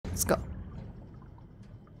Let's go.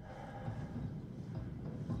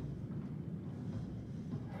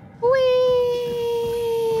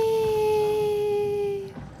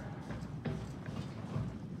 Whee!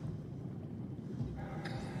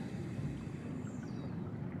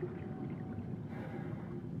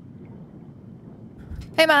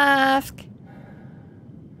 Hey, Mask!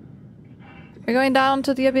 We're going down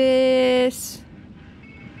to the abyss.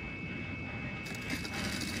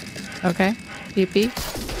 Okay. PP.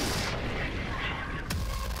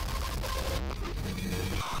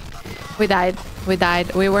 We died. We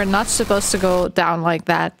died. We were not supposed to go down like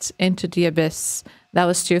that into the abyss. That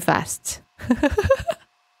was too fast.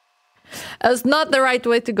 That was not the right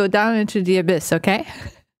way to go down into the abyss, okay?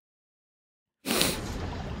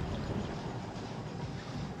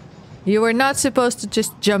 You were not supposed to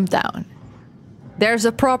just jump down. There's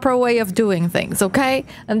a proper way of doing things, okay?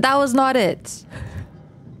 And that was not it.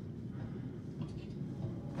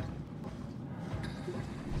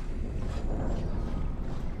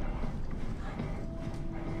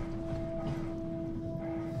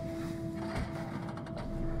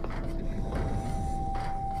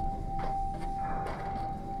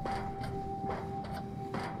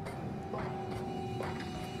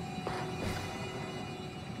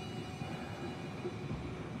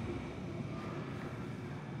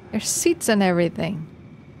 There's seats and everything.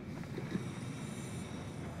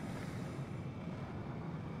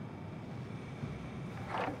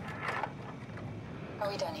 Are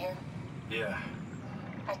we done here? Yeah.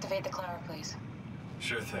 Activate the climber, please.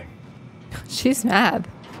 Sure thing. She's mad.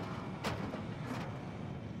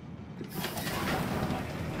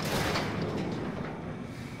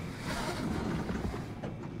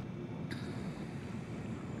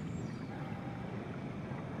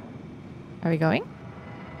 Are we going?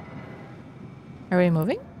 Are we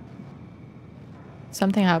moving?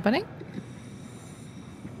 Something happening?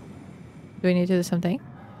 Do we need to do something?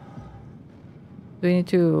 Do we need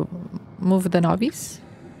to move the knobbies?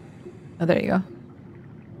 Oh, there you go.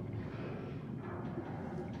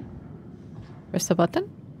 Press the button?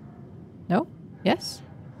 No? Yes?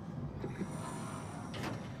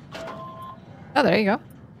 Oh, there you go.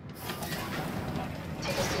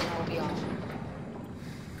 Take a seat and we'll be on.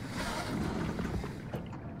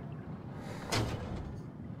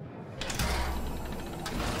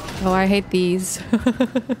 Oh, I hate these.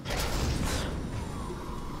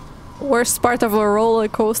 Worst part of a roller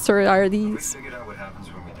coaster are We these. figured out what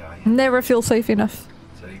happens when we die. Never feel safe enough.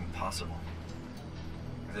 Is that even possible?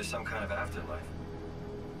 If there's some kind of afterlife,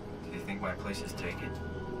 do you think my place is taken?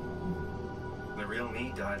 The real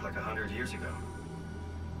me died like 100 years ago.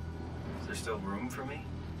 Is there still room for me?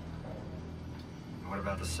 And what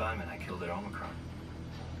about the Simon I killed at Omicron?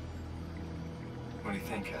 What do you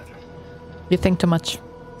think, Catherine? You think too much.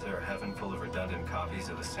 Is there a heaven full of redundant copies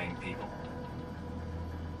of the same people?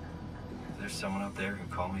 Is there someone up there who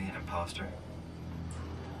called me an imposter?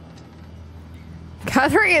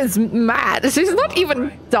 Catherine is mad. She's not even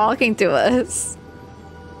Right. talking to us.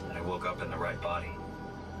 And I woke up in the right body.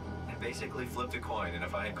 I basically flipped a coin, and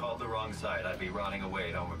if I had called the wrong side, I'd be rotting away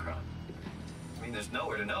at Omicron. I mean, there's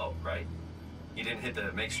nowhere to know, right? You didn't hit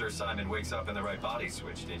the make sure Simon wakes up in the right body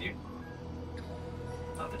switch, did you?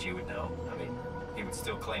 Not that you would know. I mean, he would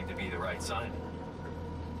still claim to be the right Simon.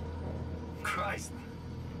 Christ.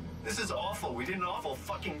 This is awful. We did an awful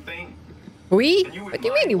fucking thing. We? And you What do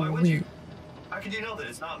you wouldn't mean mind. Why would we? you? How could you know that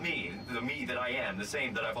it's not me, the me that I am, the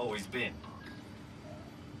same that I've always been?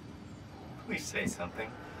 Please say something.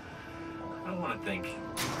 I don't want to think.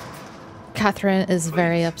 Catherine is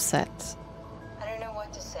very Please. upset. I don't know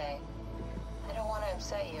what to say. I don't want to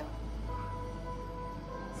upset you.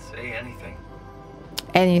 Say anything.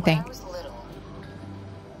 Anything. When I was little,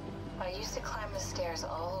 I used to climb the stairs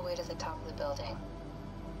all the way to the top of the building.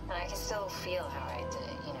 And I can still feel how I had to,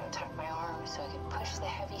 tuck my arms so I could push the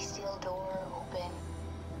heavy steel door open.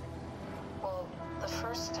 Well, the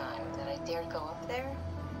first time that I dared go up there,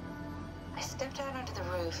 I stepped out onto the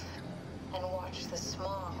roof and watched the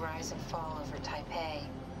smog rise and fall over Taipei.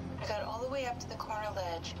 I got all the way up to the corner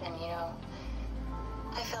ledge and,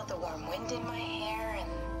 I felt the warm wind in my hair and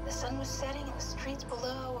the sun was setting and the streets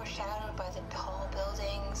below were shadowed by the tall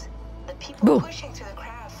buildings. The people Boo. pushing through the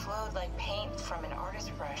crowd flowed like paint from an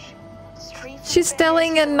artist brush. Streets She's were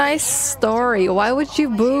telling a bare, nice the air was story. full Why of would you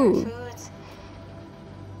all my boo? favorite foods.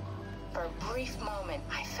 For a brief moment,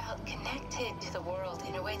 I felt connected to the world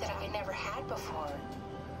in a way that I never had before.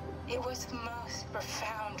 It was the most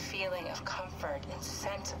profound feeling of comfort and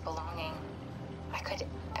sense of belonging I could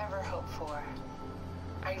ever hope for.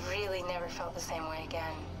 I really never felt the same way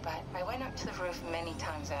again, but I went up to the roof many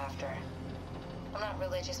times after. I'm not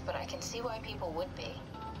religious, but I can see why people would be.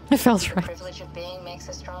 It feels The right. privilege of being makes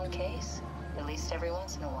a strong case, at least every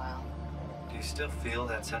once in a while. Do you still feel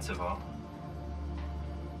that sense of awe?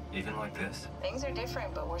 Even like this? Things are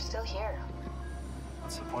different, but we're still here.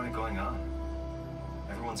 What's the point of going on?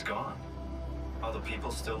 Everyone's gone. All the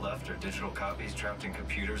people still left are digital copies trapped in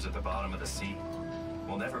computers at the bottom of the sea.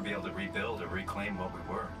 We'll never be able to rebuild or reclaim what we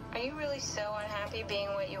were. Are you really so unhappy being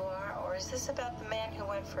what you are, or is this about the man who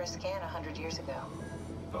went for a scan 100 years ago?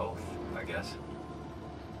 Both, I guess.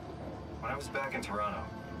 When I was back in Toronto,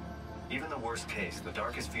 even the worst case, the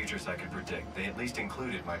darkest futures I could predict, they at least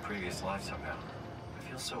included my previous life somehow. I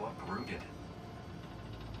feel so uprooted.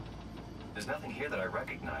 There's nothing here that I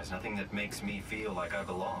recognize, nothing that makes me feel like I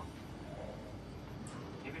belong.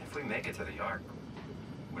 Even if we make it to the Ark,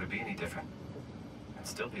 would it be any different? I'd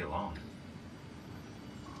still be alone.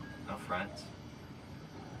 No friends.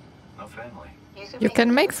 No family. You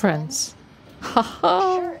can make friends.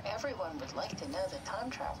 Haha. Sure, everyone would like to know the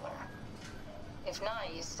time traveler. If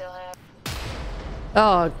not, you still have...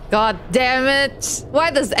 Oh, god damn it. Why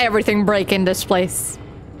does everything break in this place?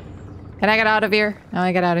 Can I get out of here? No,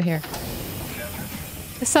 I get out of here.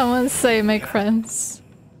 Catherine. Someone say make friends.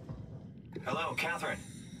 Hello, Catherine.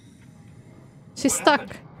 She's What stuck.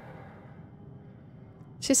 happened?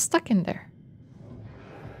 She's stuck in there.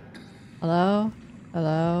 Hello?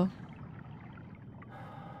 Hello?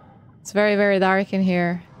 It's very, very dark in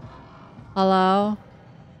here. Hello?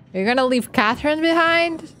 You're gonna leave Catherine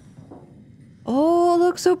behind? Oh,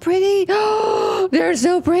 look so pretty! They're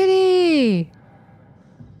so pretty!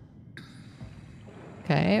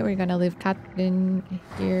 Okay, we're gonna leave Catherine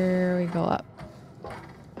here. We go up.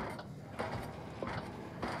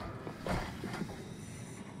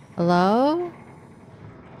 Hello?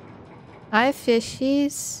 Hi,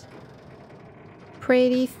 fishies.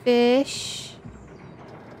 Pretty fish.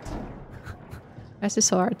 Where's the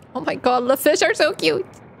sword? Oh my god, the fish are so cute!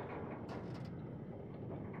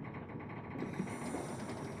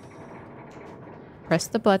 Press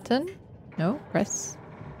the button. No, press.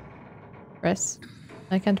 Press.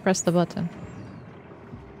 I can't press the button.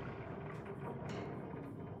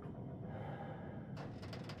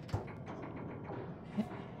 Okay.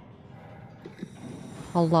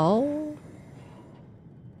 Hello?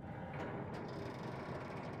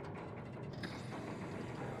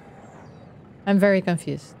 I'm very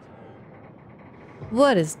confused.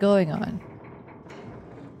 What is going on?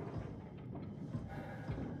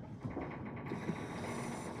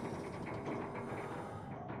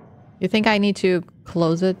 You think I need to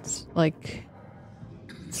close it? Like,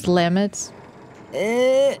 slam it?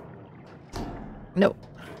 No.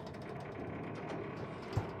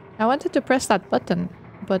 I wanted to press that button,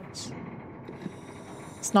 but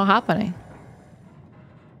it's not happening.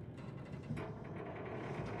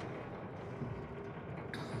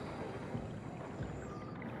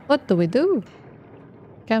 What do we do?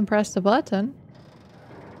 Can't press the button.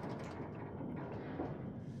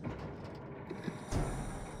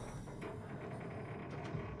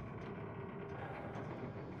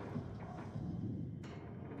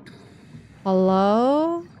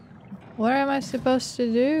 Hello? What am I supposed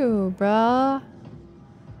to do, bruh?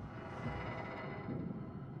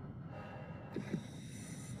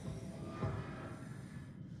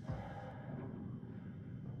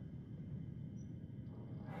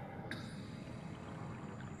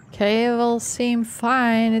 Okay, will seem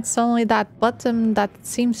fine. It's only that button that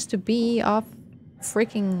seems to be off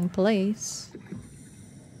freaking place.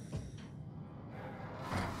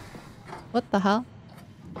 What the hell?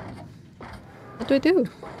 What do we do?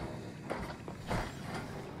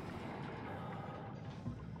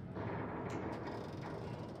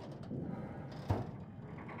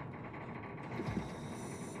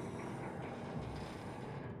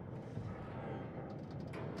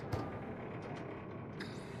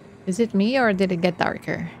 Is it me or did it get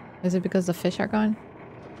darker? Is it because the fish are gone?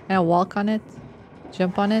 Can I walk on it?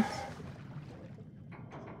 Jump on it?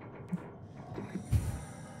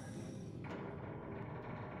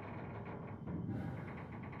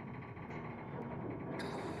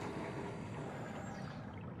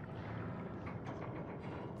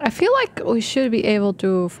 I feel like we should be able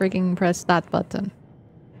to freaking press that button.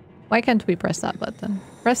 Why can't we press that button?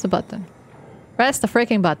 Press the button. Press the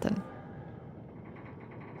freaking button.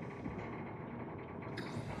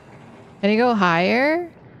 Can you go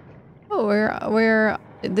higher? Oh, we're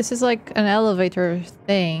this is like an elevator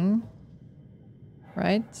thing.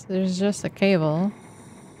 Right? There's just a cable.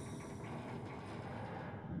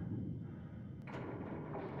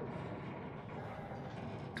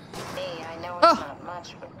 Hey, I know it's not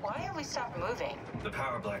much, but why have we stopped moving? The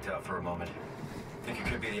power blacked out for a moment. Think it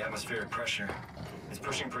could be the atmospheric pressure. It's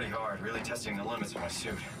pushing pretty hard, really testing the limits of my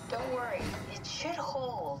suit. Don't worry, it should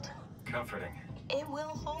hold. Comforting. It will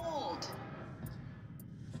hold.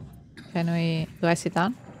 Can we... Do I sit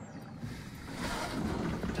down?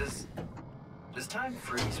 Does time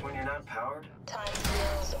freeze when you're not powered? Time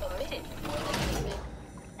feels omitted more than movement.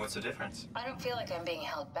 What's the difference? I don't feel like I'm being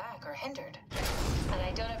held back or hindered. And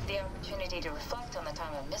I don't have the opportunity to reflect on the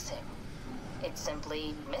time I'm missing. It's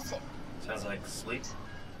simply missing. Sounds like sleep.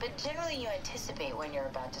 But generally you anticipate when you're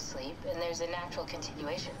about to sleep, and there's a natural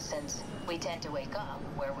continuation since we tend to wake up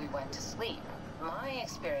where we went to sleep. My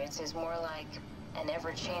experience is more like an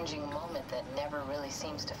ever-changing moment that never really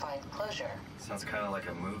seems to find closure. Sounds kind of like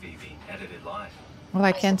a movie being edited live. Well,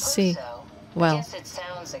 I can't see. So. Well. I guess it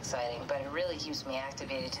sounds exciting, but it really keeps me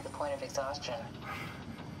activated to the point of exhaustion.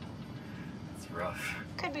 It's rough.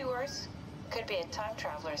 Could be worse. Could be a time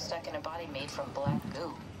traveler stuck in a body made from black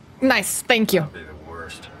goo. Nice, thank you. That'd be the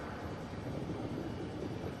worst.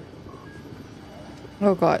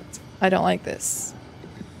 Oh god, I don't like this.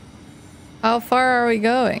 How far are we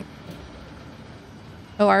going?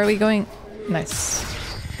 Oh, are we going? Nice.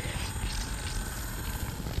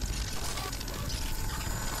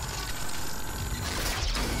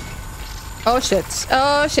 Oh shit,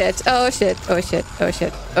 oh shit, oh shit, oh shit, oh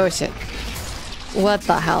shit, oh shit. What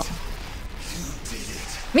the hell?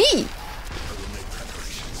 Me!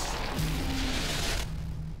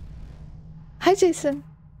 Hi Jason,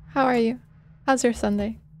 how are you? How's your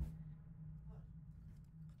Sunday?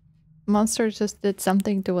 Monster just did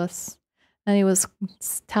something to us. And he was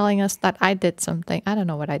telling us that I did something. I don't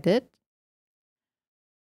know what I did.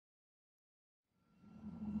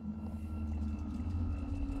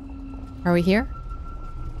 Are we here?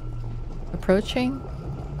 Approaching?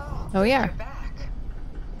 Oh yeah. You're back.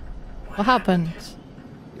 What happened?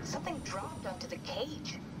 Something dropped onto the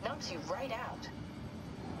cage. Knocks you right out.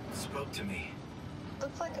 It spoke to me.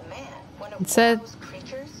 Looks like a man. One of It said- those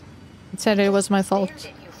creatures. It said it was my fault.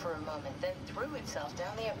 Stared at you for a moment, then threw itself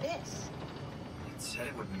down the abyss. It said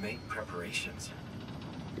it would make preparations.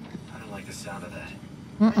 I don't like the sound of that.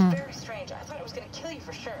 It was very strange. I thought it was going to kill you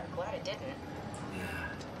for sure. Glad it didn't. Yeah,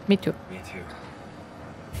 Me too. me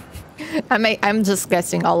too. I'm just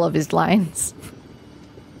guessing all of his lines.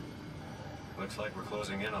 Looks like we're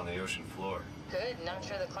closing in on the ocean floor. Good. Not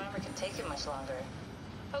sure the climber can take it much longer.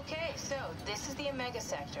 Okay, so this is the Omega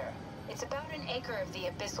Sector. It's about an acre of the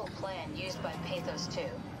abyssal plan used by Pathos 2.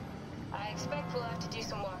 I expect we'll have to do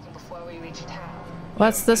some walking before we reach town.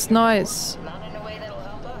 What's this noise? Not in a way that'll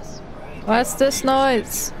help us. What's this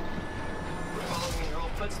noise? We're following your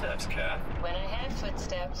old footsteps, Kat. When I had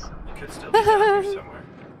footsteps, You could still be down here somewhere,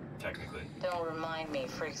 technically. don't remind me,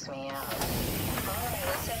 freaks me out. Alright,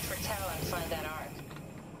 let's head for Tau and find that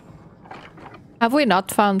arc. Have we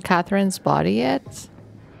not found Catherine's body yet?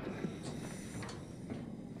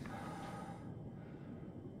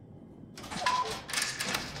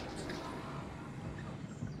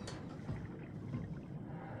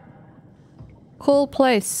 Cool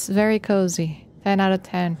place, very cozy. 10 out of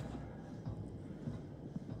 10.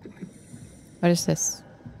 What is this?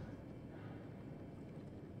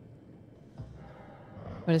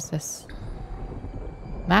 What is this?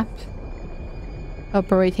 Map?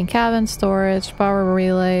 Operating cabin, storage, power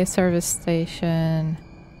relay, service station.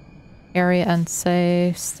 Area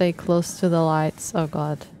unsafe, stay close to the lights. Oh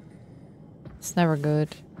god. It's never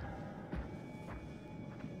good.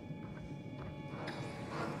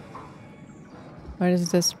 What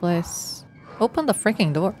is this place? Open the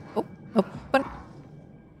freaking door. Oh, open.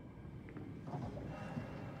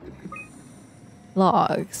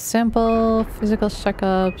 Log. Simple. Physical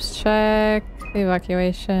checkups. Check.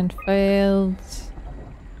 Evacuation failed.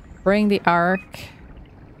 Bring the arc.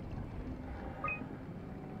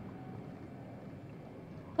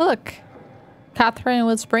 Look. Catherine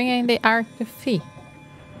was bringing the arc to Fee.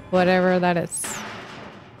 Whatever that is.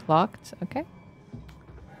 Locked. Okay.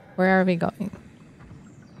 Where are we going?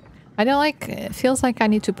 I don't like... It feels like I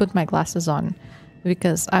need to put my glasses on.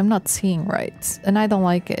 Because I'm not seeing right. And I don't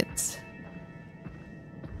like it.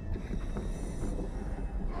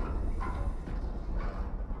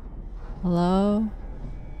 Hello?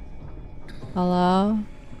 Hello?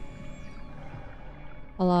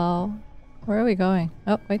 Hello? Where are we going?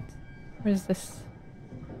 Oh, wait. Where is this?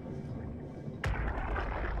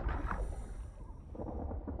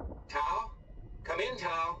 Tao? Come in,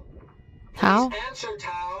 Tao. Tao? Please answer,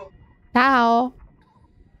 Tao. Tao?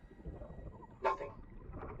 Nothing.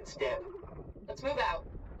 It's dead. Let's move out.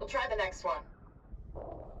 We'll try the next one.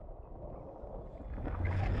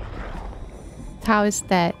 Tao is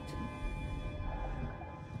dead.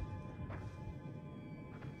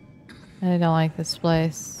 I don't like this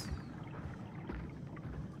place.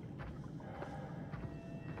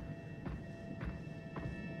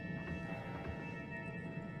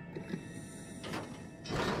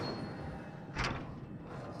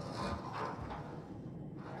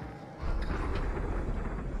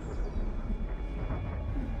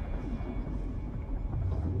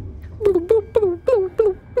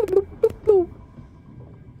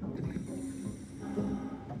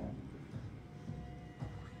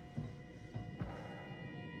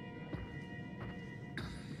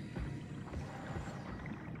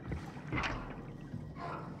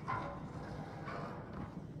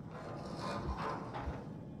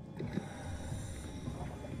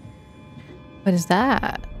 What is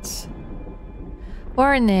that?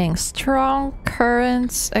 Warning, strong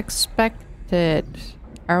currents expected.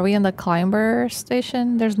 Are we in the climber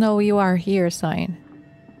station? There's no "you are here" sign.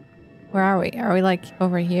 Where are we? Are we like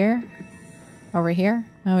over here? Over here?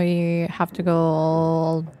 Now we have to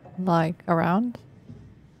go like around.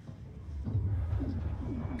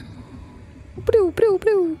 Blue, blue,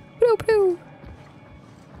 blue, blue, blue.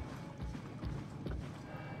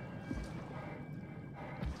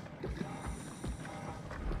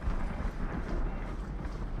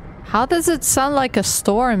 How does it sound like a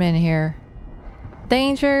storm in here?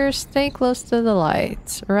 Danger, stay close to the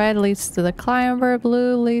lights. Red leads to the climber,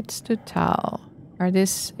 blue leads to Tau.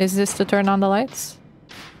 Is this to turn on the lights?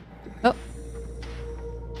 Oh.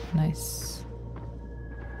 Nice.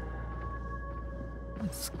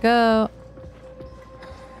 Let's go.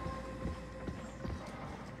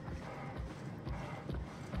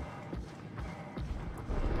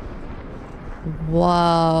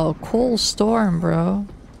 Wow, cool storm, bro.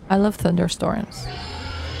 I love thunderstorms.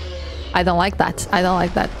 I don't like that. I don't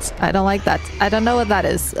like that. I don't like that. I don't know what that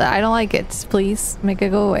is. I don't like it. Please make it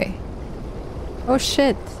go away. Oh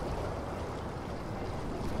shit.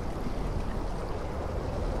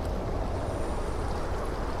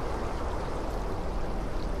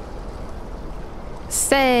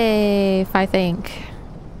 Safe, I think.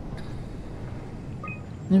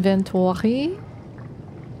 Inventory.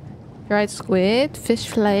 Dried squid, fish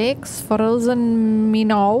flakes, frozen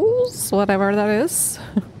minnows, whatever that is.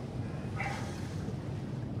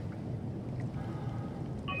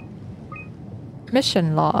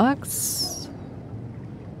 Mission logs.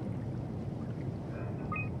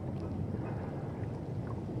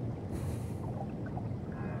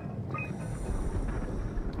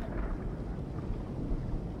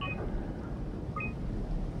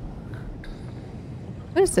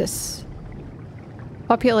 What is this?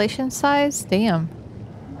 Population size? Damn.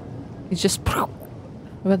 It just...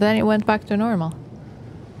 But then it went back to normal.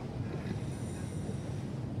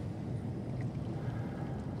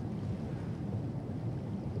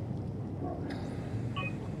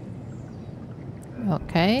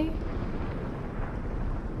 Okay.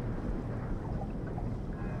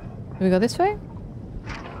 Do we go this way?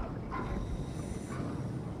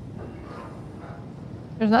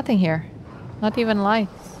 There's nothing here. Not even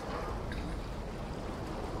lights.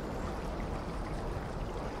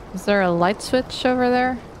 Is there a light switch over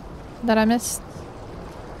there that I missed?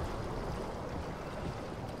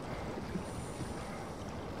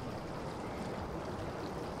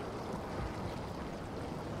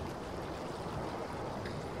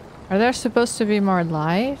 Are there supposed to be more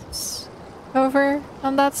lights over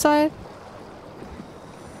on that side?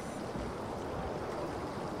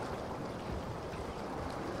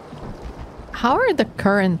 How are the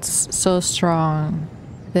currents so strong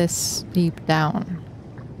this deep down?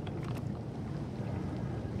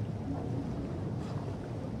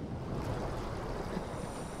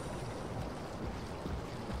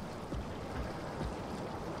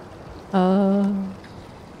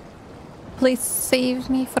 Please save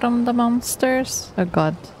me from the monsters. Oh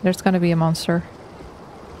god, there's gonna be a monster.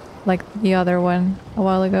 Like the other one a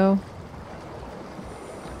while ago.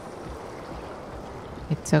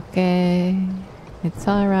 It's okay. It's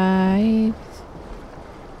alright.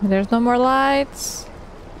 There's no more lights.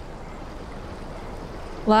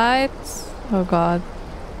 Lights? Oh god.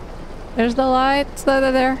 There's the lights that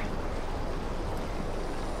are there.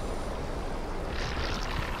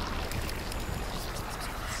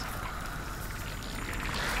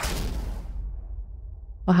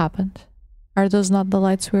 What happened? Are those not the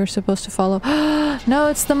lights we were supposed to follow? No,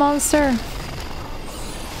 it's the monster!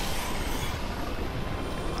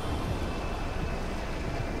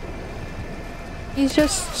 He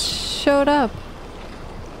just showed up.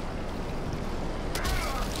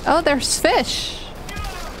 Oh, there's fish!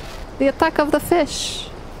 The attack of the fish!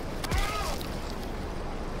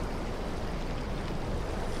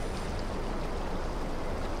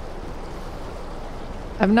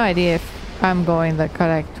 I have no idea if I'm going the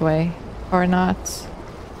correct way or not.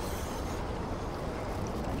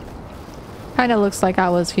 Kinda looks like I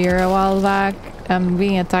was here a while back. I'm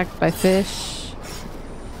being attacked by fish.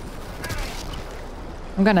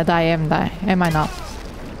 I'm gonna die, am I not?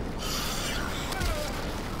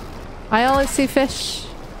 I only see fish.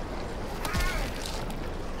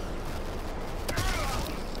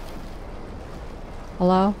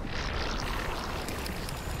 Hello?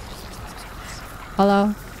 Hello?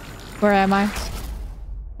 Where am I?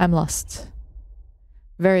 I'm lost.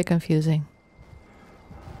 Very confusing.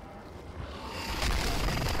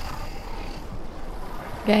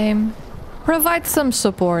 Game. Provide some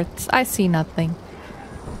support. I see nothing.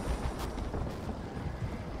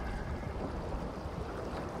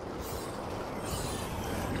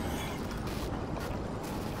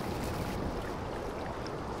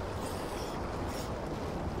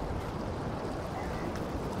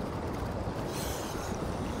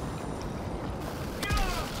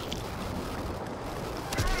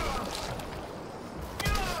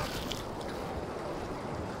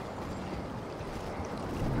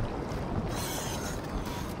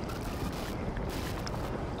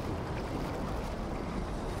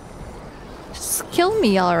 Kill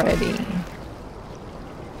me already.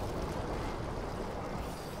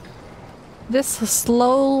 This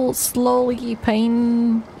slowly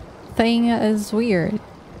pain thing is weird.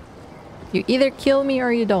 You either kill me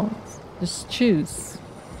or you don't. Just choose.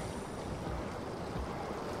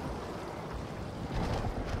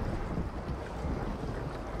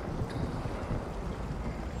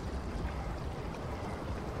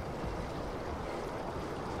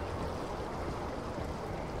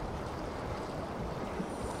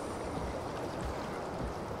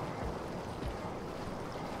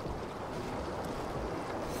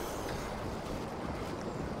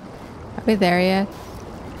 Are we there yet?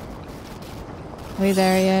 Are we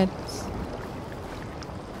there yet?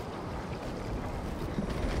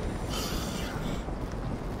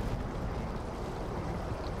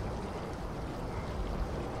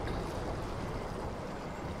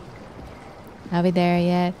 Are we there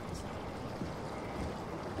yet?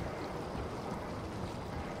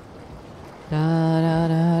 Da, da,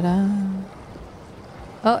 da, da.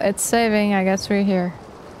 Oh, it's saving. I guess we're here.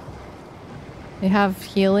 We have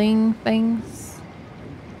healing things.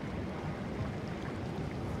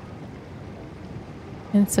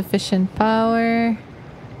 Insufficient power.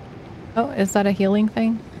 Oh, is that a healing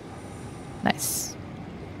thing? Nice.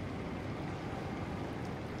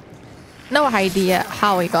 No idea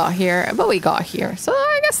how we got here, but we got here. So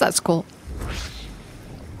I guess that's cool.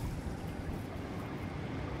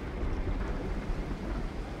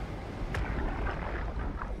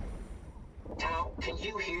 Tao, can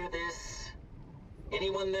you hear this?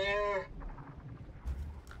 Anyone there?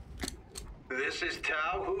 This is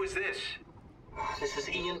Tao. Who is this? This is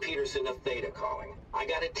Ian Peterson of Theta calling. I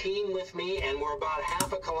got a team with me and we're about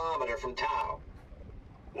half a kilometer from Tao.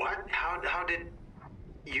 What? How did...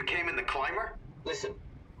 You came in the climber? Listen,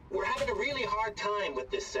 we're having a really hard time with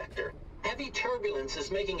this sector. Heavy turbulence is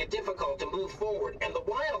making it difficult to move forward, and the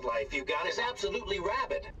wildlife you got is absolutely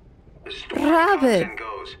rabid. The story Rabid. comes and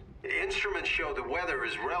goes. The instruments show the weather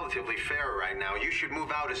is relatively fair right now. You should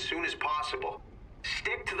move out as soon as possible.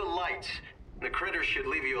 Stick to the lights. The critters should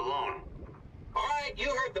leave you alone. All right, you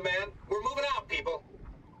heard the man. We're moving out, people.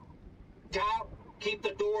 Tao, keep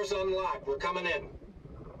the doors unlocked. We're coming in.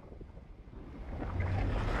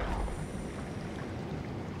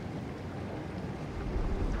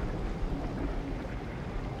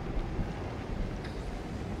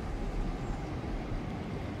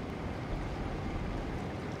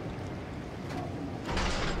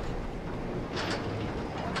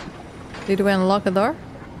 Did we unlock a door?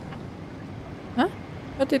 Huh?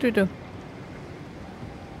 What did we do?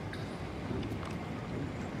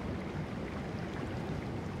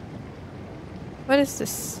 What is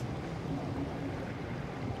this?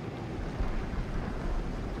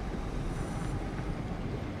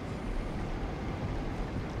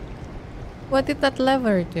 What did that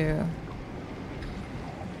lever do?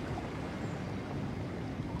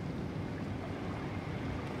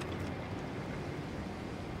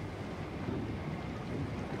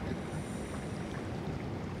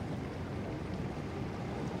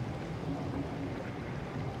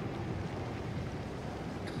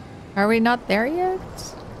 Are we not there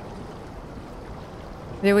yet?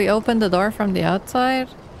 Did we open the door from the outside?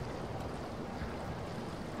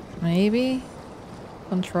 Maybe?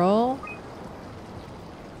 Control?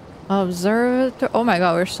 Observe. Oh my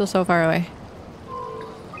god, we're still so far away.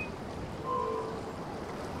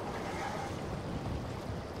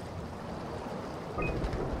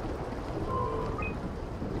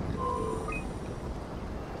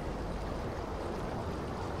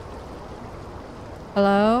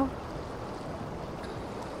 Hello?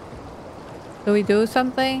 Do we do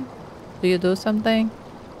something? Do you do something?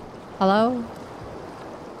 Hello?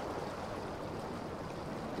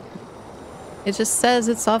 It just says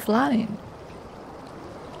it's offline.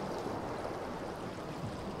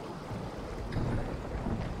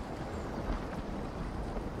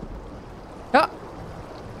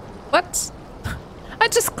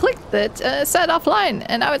 clicked it, set offline,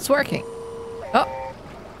 and now it's working. Oh.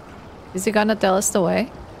 Is he gonna tell us the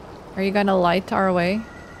way? Are you gonna light our way?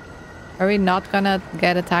 Are we not gonna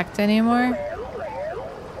get attacked anymore?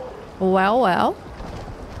 Well, well.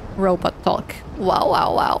 Robot talk. Wow,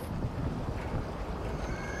 wow, wow.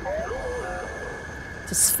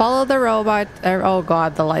 Just follow the robot. Oh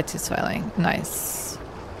god, the light is failing. Nice.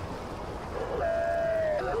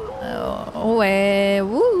 Oh, way.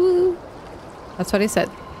 Woo. That's what he said.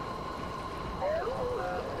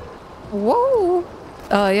 Whoa.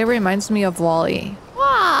 Oh, it reminds me of Wall-E.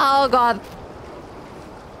 Wow, god.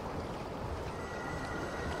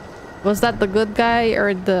 Was that the good guy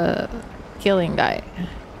or the killing guy?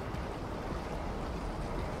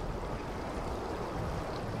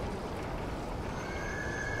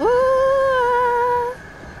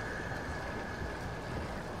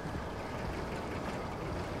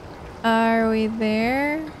 Are we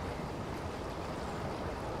there?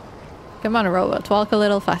 Come on, robot. Walk a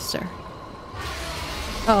little faster.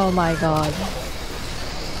 Oh my god.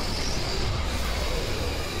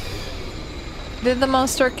 Did the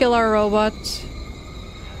monster kill our robot?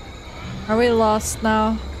 Are we lost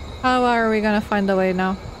now? How are we gonna find a way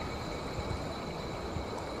now?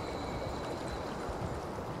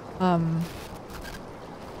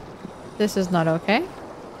 This is not okay.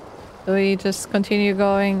 Do we just continue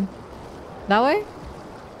going that way?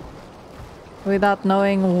 Without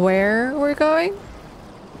knowing where we're going?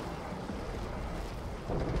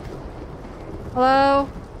 Hello?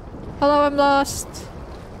 Hello, I'm lost.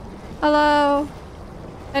 Hello?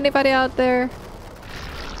 Anybody out there?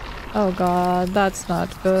 Oh god, that's not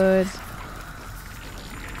good.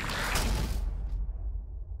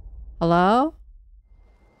 Hello?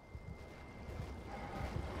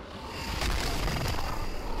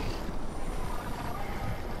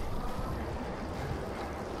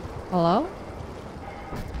 Hello?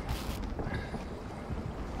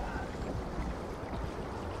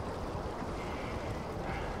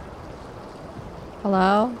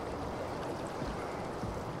 Hello?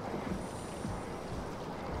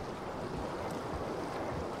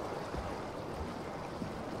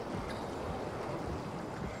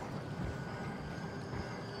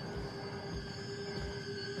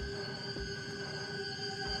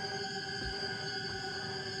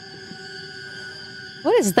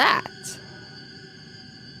 What is that?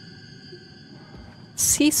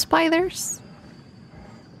 Sea spiders?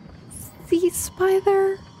 Sea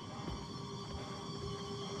spider?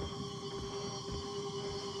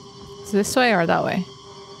 Is this way or that way?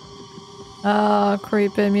 Oh,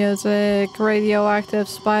 creepy music. Radioactive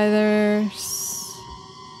spiders.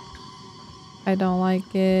 I don't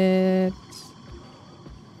like it.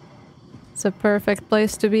 It's a perfect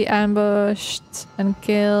place to be ambushed and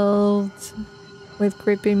killed. With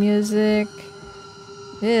creepy music.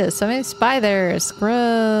 Ew, so many spiders.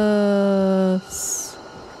 Gross.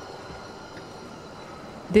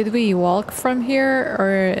 Did we walk from here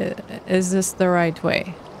or is this the right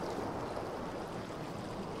way?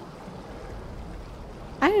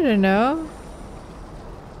 I don't know.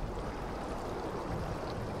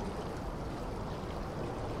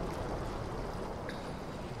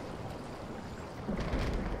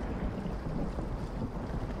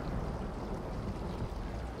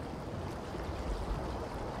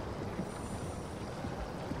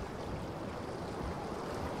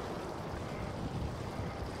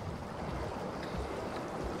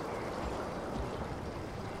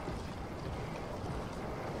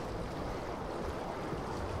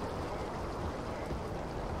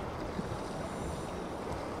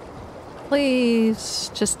 Please,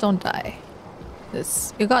 just don't die.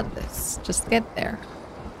 You got this. Just get there.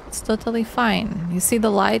 It's totally fine. You see the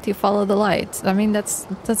light, you follow the light. I mean, that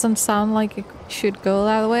doesn't sound like it should go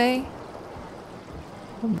that way.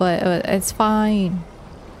 But it's fine.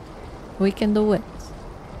 We can do it.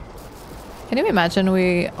 Can you imagine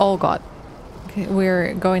oh god. Okay,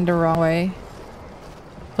 we're going the wrong way.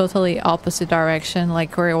 Totally opposite direction.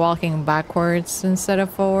 Like we're walking backwards instead of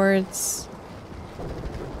forwards.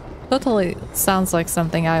 Totally sounds like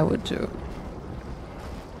something I would do.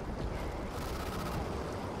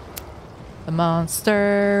 The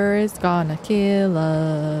monster is gonna kill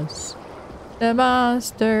us. The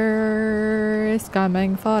monster is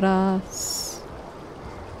coming for us.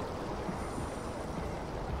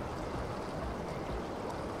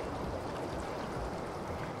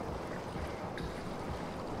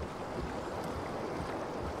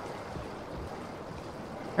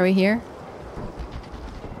 Are we here?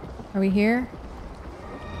 Are we here?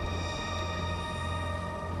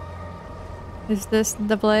 Is this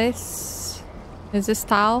the place? Is this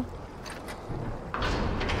Tao?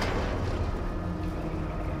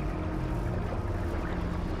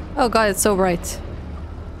 Oh god, it's so bright.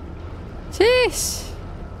 Jeez.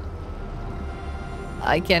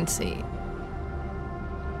 I can't see.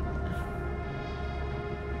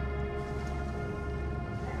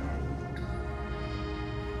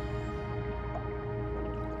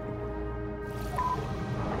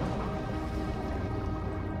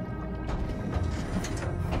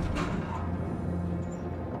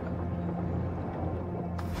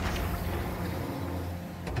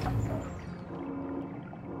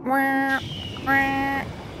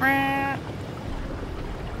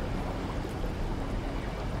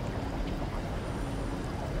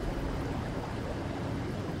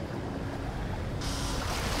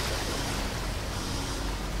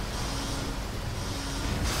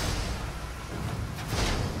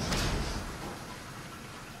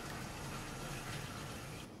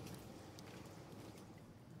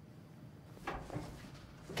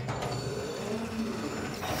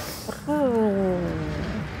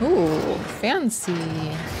 Ooh, fancy.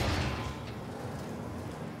 Never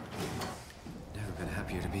been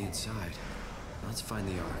happier to be inside. Let's find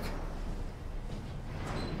the Ark.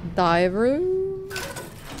 Dive room.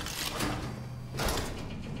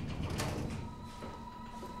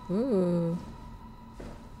 Ooh.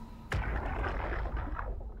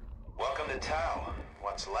 Welcome to town.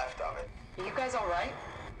 What's left of it. You guys alright?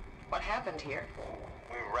 What happened here?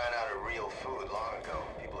 We ran out of real food long ago.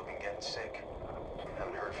 People have been getting sick.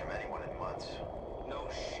 Haven't heard from anyone in months. No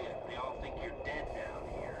shit. They all think you're dead down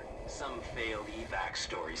here. Some failed evac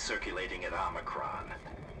story circulating at Omicron.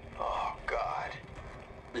 Oh, God.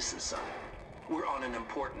 Listen, son. We're on an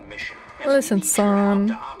important mission. Listen, we need your help son.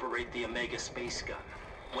 to operate the Omega space gun.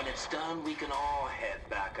 When it's done, we can all head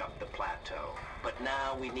back up the plateau. But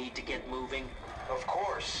now we need to get moving. Of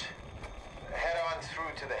course. Head on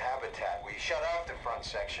through to the habitat. We shut off the front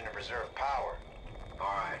section to preserve power. All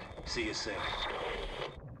right. See you soon.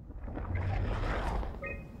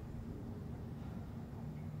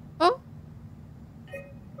 Oh.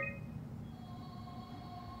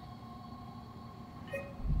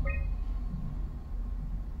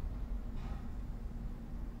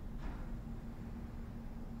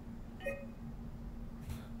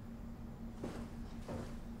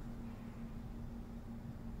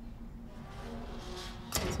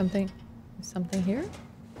 Something here?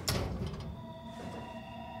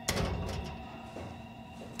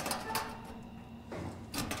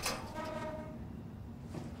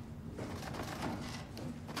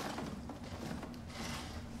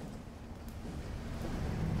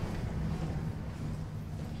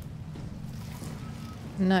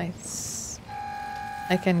 Nice.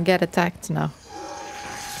 I can get attacked now.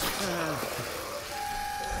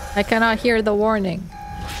 I cannot hear the warning.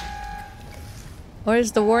 What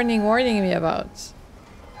is the warning warning me about?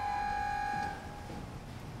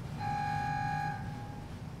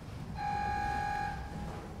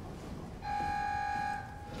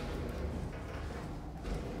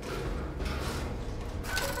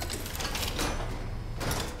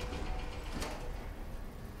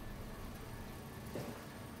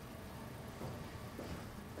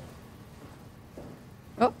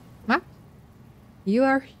 Oh, map. You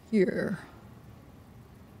are here.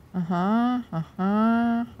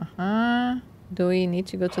 Do we need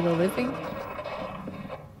to go to the living?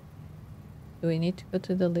 Do we need to go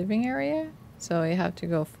to the living area? So we have to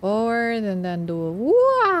go forward and then do a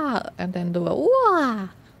wah and then do a wah.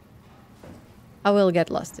 I will get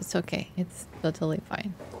lost. It's okay. It's totally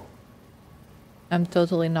fine. I'm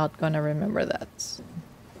totally not gonna remember that.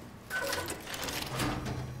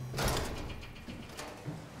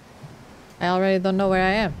 I already don't know where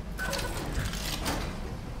I am.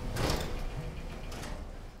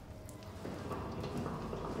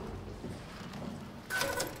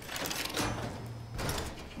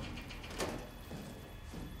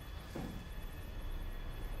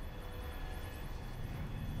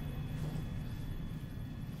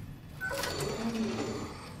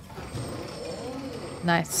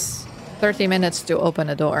 Nice. 30 minutes to open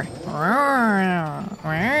a door.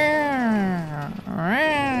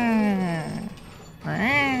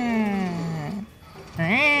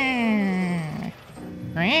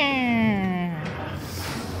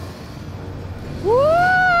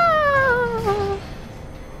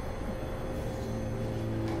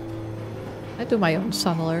 I do my own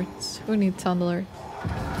sound alerts. Who needs sound alerts?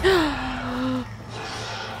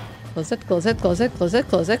 Close it, close it, close it, close it,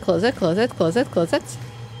 close it, close it, close it, close it, close it.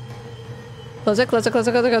 Close it, close it, close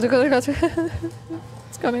it, close it, close it, close it, close it.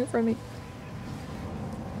 It's coming for me.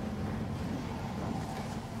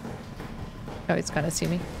 Oh, it's gonna see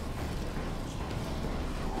me.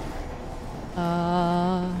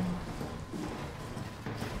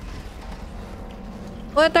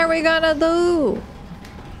 What are we gonna do?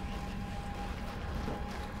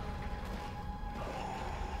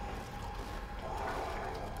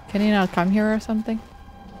 Can he not come here or something?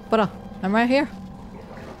 But I'm right here.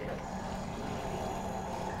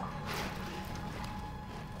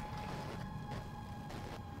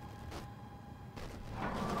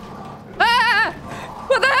 Ah!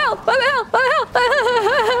 What the hell? What the hell? What the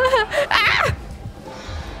hell? Ah!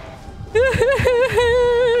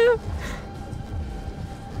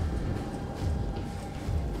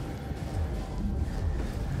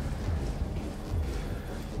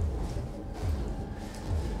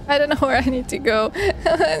 I don't know where I need to go. Oh,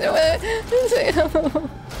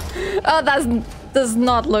 that does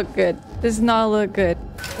not look good. Does not look good.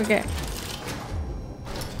 Okay.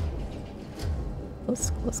 Close,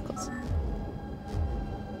 close, close.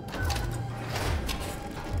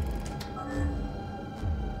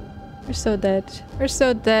 We're so dead. We're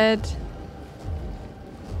so dead.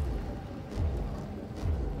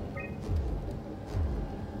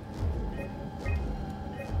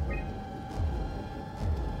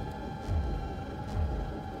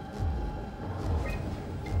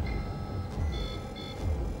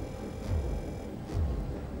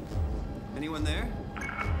 Anyone there?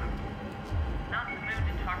 Not in the mood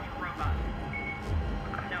to talk to robots.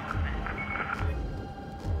 No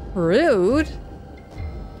offense. Rude.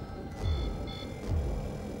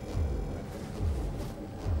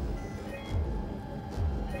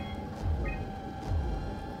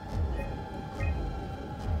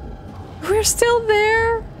 We're still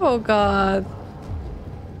there? Oh god.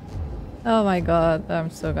 Oh my god, I'm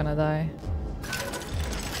still gonna die.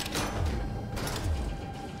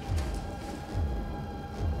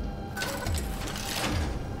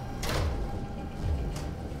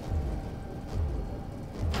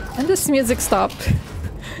 And this music stopped.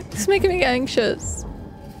 It's making me anxious.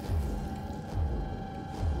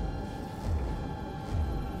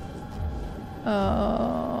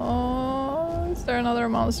 Oh, is there another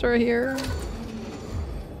monster here?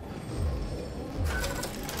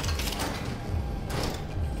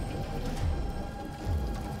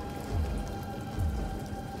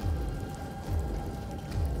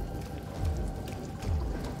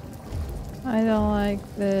 I don't like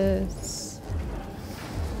this.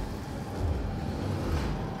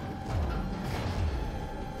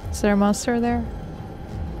 Is there a monster there?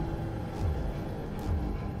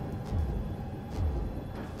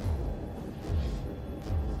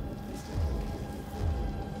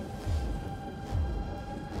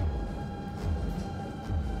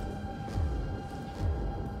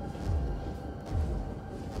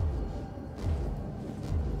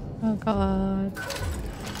 Oh god.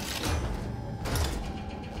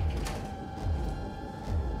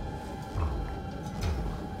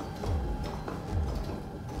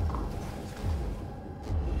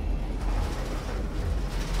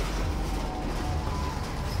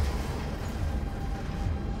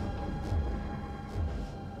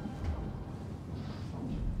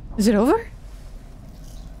 Is it over?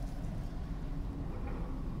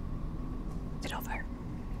 Is it over?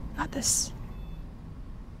 Not this.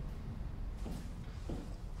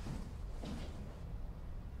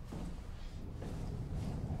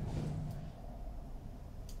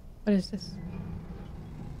 What is this?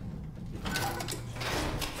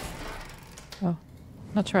 Oh,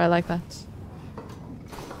 not sure I like that.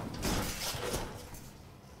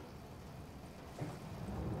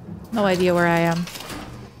 No idea where I am.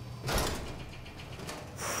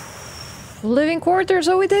 Living quarters,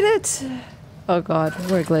 oh we did it! Oh god,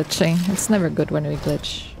 we're glitching. It's never good when we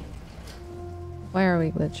glitch. Why are we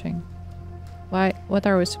glitching? Why? What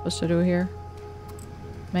are we supposed to do here?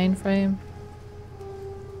 Mainframe?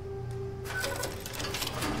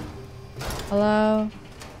 Hello?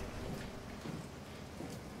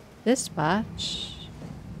 Dispatch?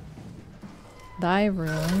 Dive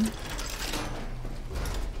room?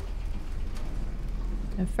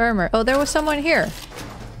 Infirmary. Oh, there was someone here.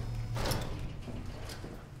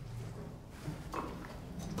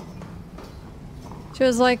 She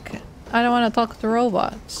was like, I don't want to talk to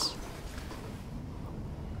robots.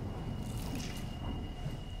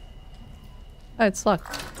 Oh, it's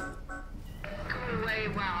locked. Go away,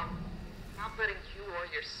 wow. Not letting you or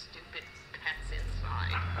your stupid pets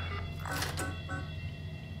inside.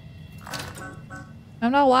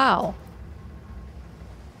 I'm not wow.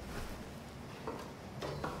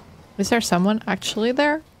 Is there someone actually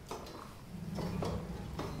there?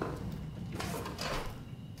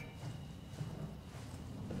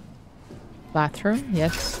 Bathroom,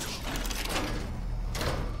 yes.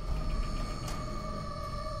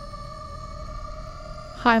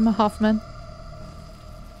 Hi, I'm a Hoffman.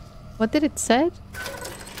 What did it say?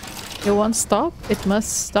 It won't stop? It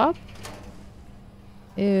must stop?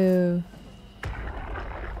 Ew.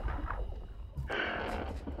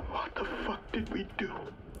 What the fuck did we do?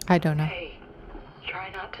 I don't know. Hey, try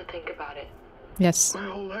not to think about it. Yes. My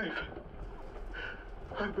whole life,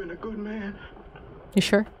 I've been a good man. You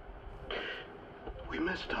sure? We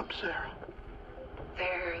messed up, Sarah.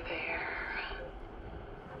 There.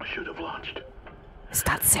 I should have launched. Is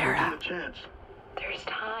that Sarah? There's a chance. There's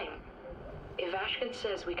time. If Ashkin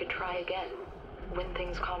says we could try again, when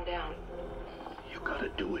things calm down. You gotta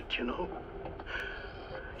do it, you know?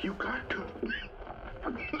 You got to.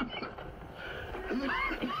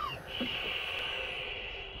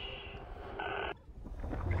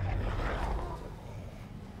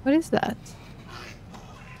 What is that?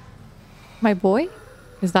 My boy?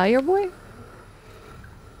 Is that your boy?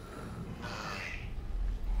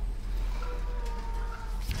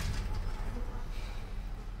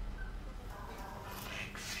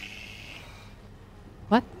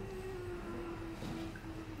 What?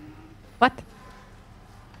 What?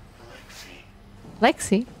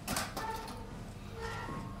 Lexi?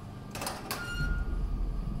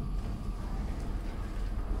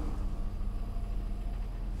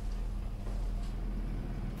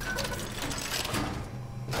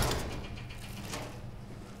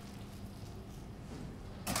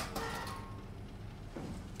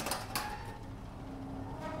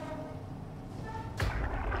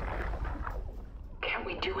 Can't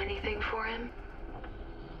we do anything for him?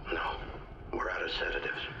 No, we're out of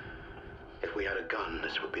sedatives. If we had a gun,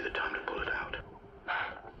 this would be the time to pull it out.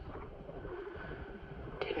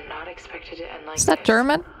 Did not expect it to end like Is that this.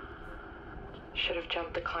 German? Should have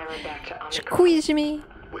jumped the climber back to Omicron. Squeeze me.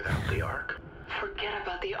 Without the Ark? Forget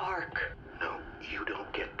about the Ark. No, you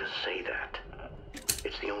don't get to say that.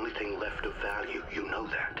 It's the only thing left of value. You know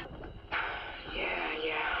that. Yeah.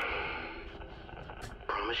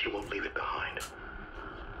 Promise you won't leave it behind.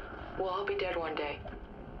 We'll all be dead one day.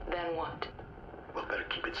 Then what? We'll better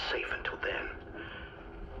keep it safe until then.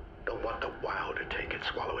 Don't want the wow to take it,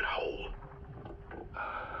 swallow it whole.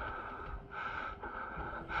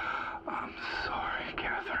 I'm sorry,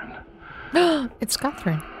 Catherine. It's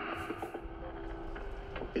Catherine.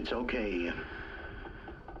 It's okay, Ian.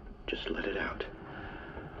 Just let it out.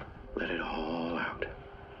 Let it all out.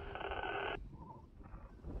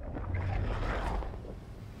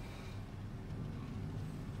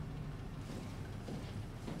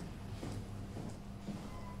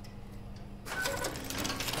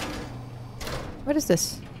 What is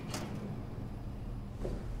this?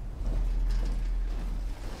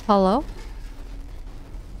 Hello?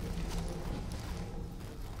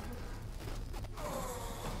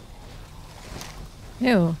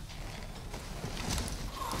 Ew.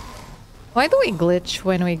 Why do we glitch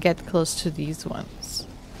when we get close to these ones?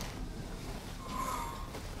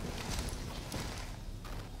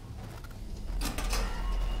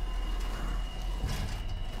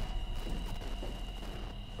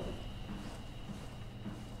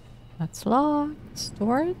 That's locked.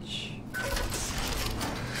 Storage.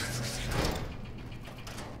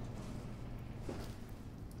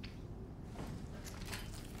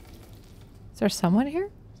 Is there someone here?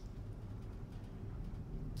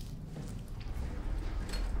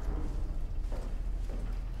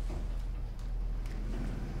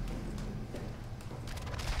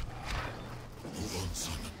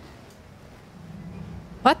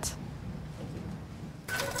 What?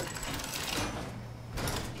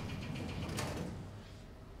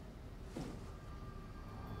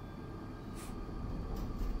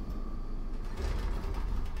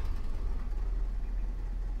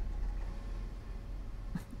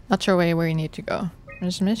 Not sure where we need to go.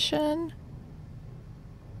 Transmission.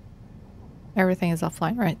 Everything is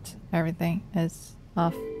offline, right? Everything is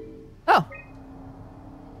off. Oh!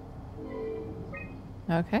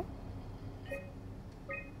 Okay.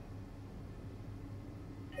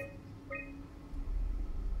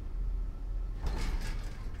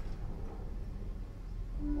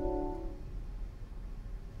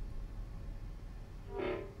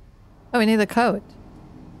 Oh, we need the code.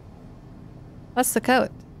 What's the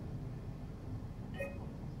code?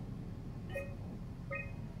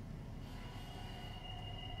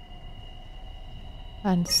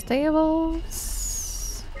 Unstables.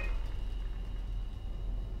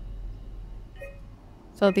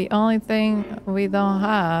 So the only thing we don't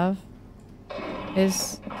have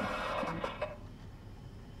is...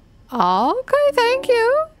 Oh, okay, thank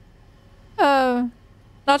you.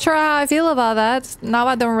 Not sure how I feel about that. Now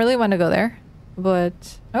I don't really want to go there.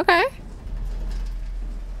 But, okay.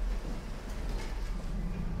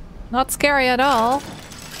 Not scary at all.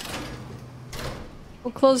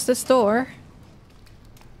 We'll close this door.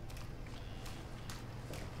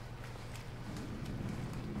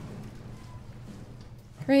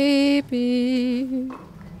 Creepy.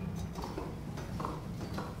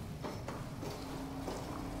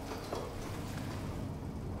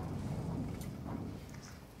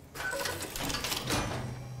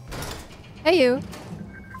 Hey, you.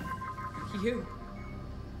 You.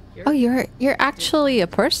 Oh, you're actually a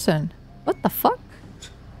person. What the fuck?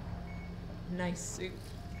 Nice suit.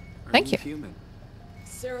 Thank you. Human.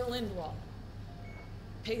 Sarah Lindwall.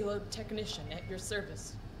 Payload technician at your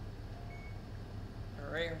service.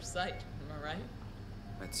 A rare sight, am I right?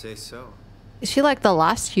 I'd say so. Is she like the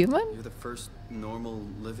last human? You're the first normal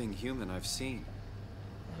living human I've seen.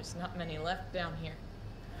 There's not many left down here.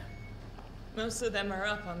 Most of them are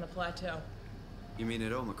up on the plateau. You mean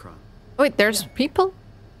at Omicron? Wait, there's people?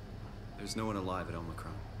 There's no one alive at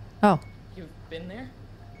Omicron. Oh. You've been there?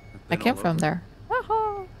 I came from there.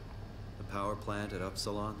 The power plant at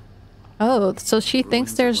Upsilon. Oh, so she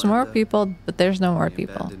thinks there's more people, but there's no more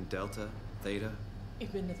people. Abandoned Delta, Theta.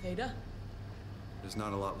 You've been to Theta? There's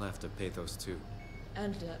not a lot left of Pathos 2.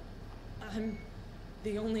 And, I'm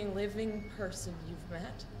the only living person you've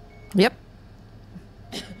met? Yep.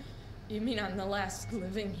 You mean I'm the last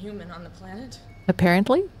living human on the planet?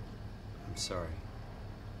 Apparently. I'm sorry.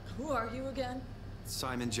 Who are you again?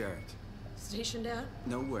 Simon Jarrett. Stationed out?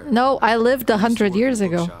 Nowhere. No, I lived 100 years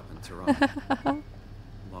ago. In Toronto.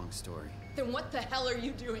 Long story. Then what the hell are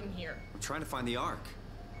you doing here? I'm trying to find the Ark.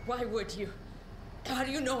 Why would you? How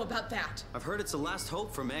do you know about that? I've heard it's the last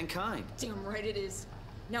hope for mankind. Damn right it is.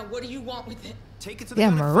 Now what do you want with it? Take it to the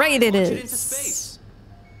Damn right it launch it into is. space.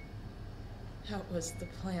 That was the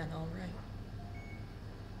plan, all right.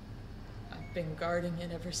 I've been guarding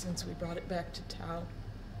it ever since we brought it back to Tau.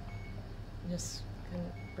 Just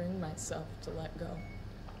couldn't bring myself to let go.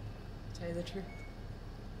 To tell you the truth,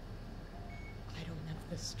 I don't have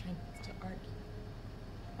the strength to argue.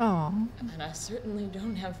 Oh. And I certainly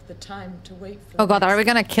don't have the time to wait for. Oh god, are we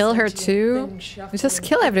gonna kill her too? We just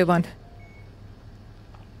kill everyone.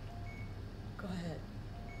 Go ahead.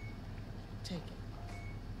 Take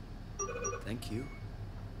it. Thank you.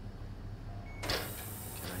 Can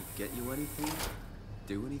I get you anything?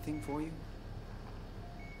 Do anything for you?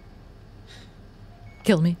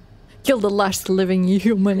 Kill me. Kill the last living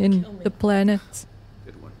human in the planet.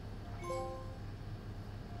 Good one.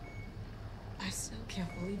 I still can't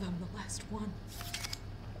believe I'm the last one.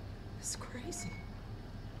 It's crazy.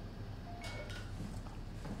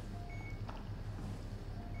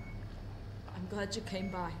 I'm glad you came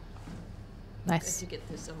by. Nice. Good to get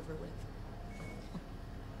this over with.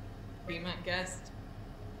 Be my guest.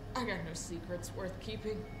 I got no secrets worth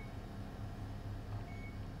keeping.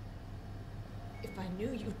 If I knew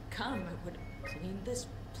you'd come, I would clean this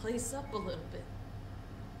place up a little bit.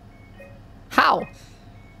 How?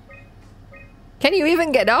 Can you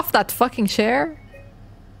even get off that fucking chair?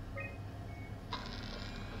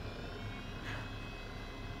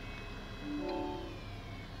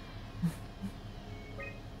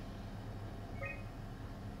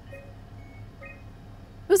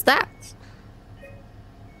 Who's that?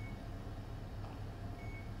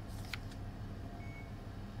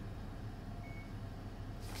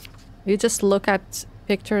 You just look at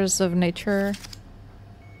pictures of nature.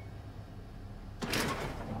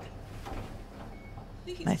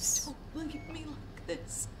 Please Nice. don't leave me like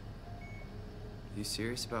this. You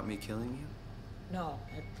serious about me killing you? No,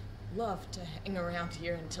 I'd love to hang around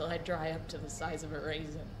here until I dry up to the size of a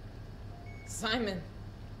raisin. Simon,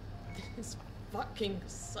 this fucking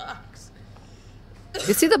sucks.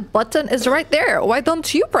 You see the button is right there. Why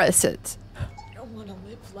don't you press it? I don't want to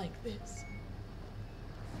live like this.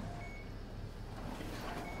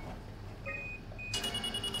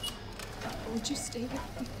 Would you stay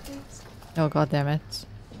with me, please? Oh god damn it.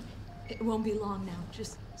 It won't be long now.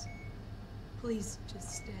 Just... please,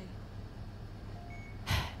 just stay.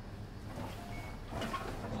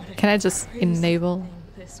 What a Can I just crazy enable? thing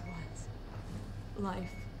this was.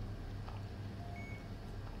 Life.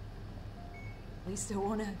 At least I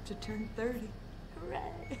won't have to turn 30.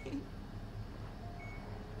 Hooray!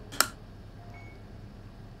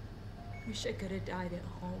 Wish I could have died at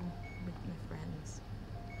home with my friends.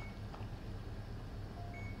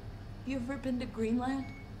 You ever been to Greenland?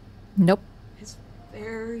 Nope. It's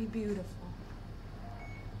very beautiful.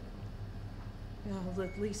 Well,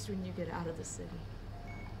 at least when you get out of the city.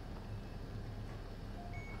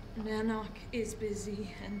 Nanook is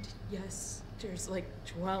busy, and yes, there's like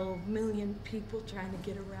 12 million people trying to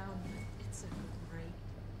get around, but it's a great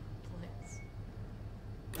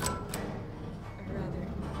place. Or rather,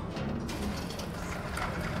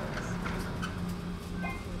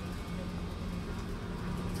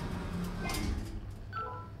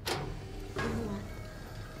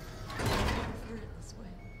 this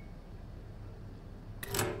way.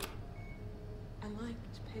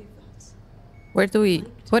 Where do we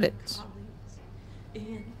put it?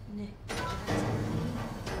 Ian, Nick, people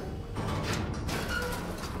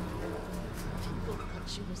thought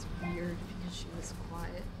she was weird because she was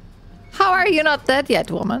quiet. How are you not dead yet,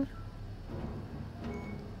 woman?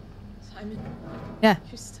 Simon. Yeah.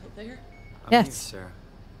 You still there? Yes. Here, Sarah.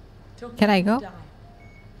 Don't Can let I them go? die,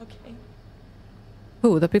 okay?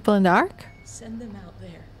 Who? The people in the Ark? Send them out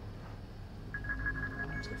there.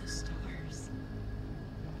 To the stars.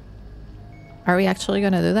 Are we actually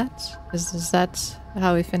gonna do that? Is that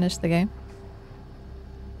how we finish the game?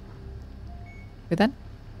 You done?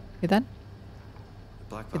 You done? The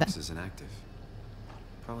black box is inactive.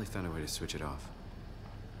 Probably found a way to switch it off.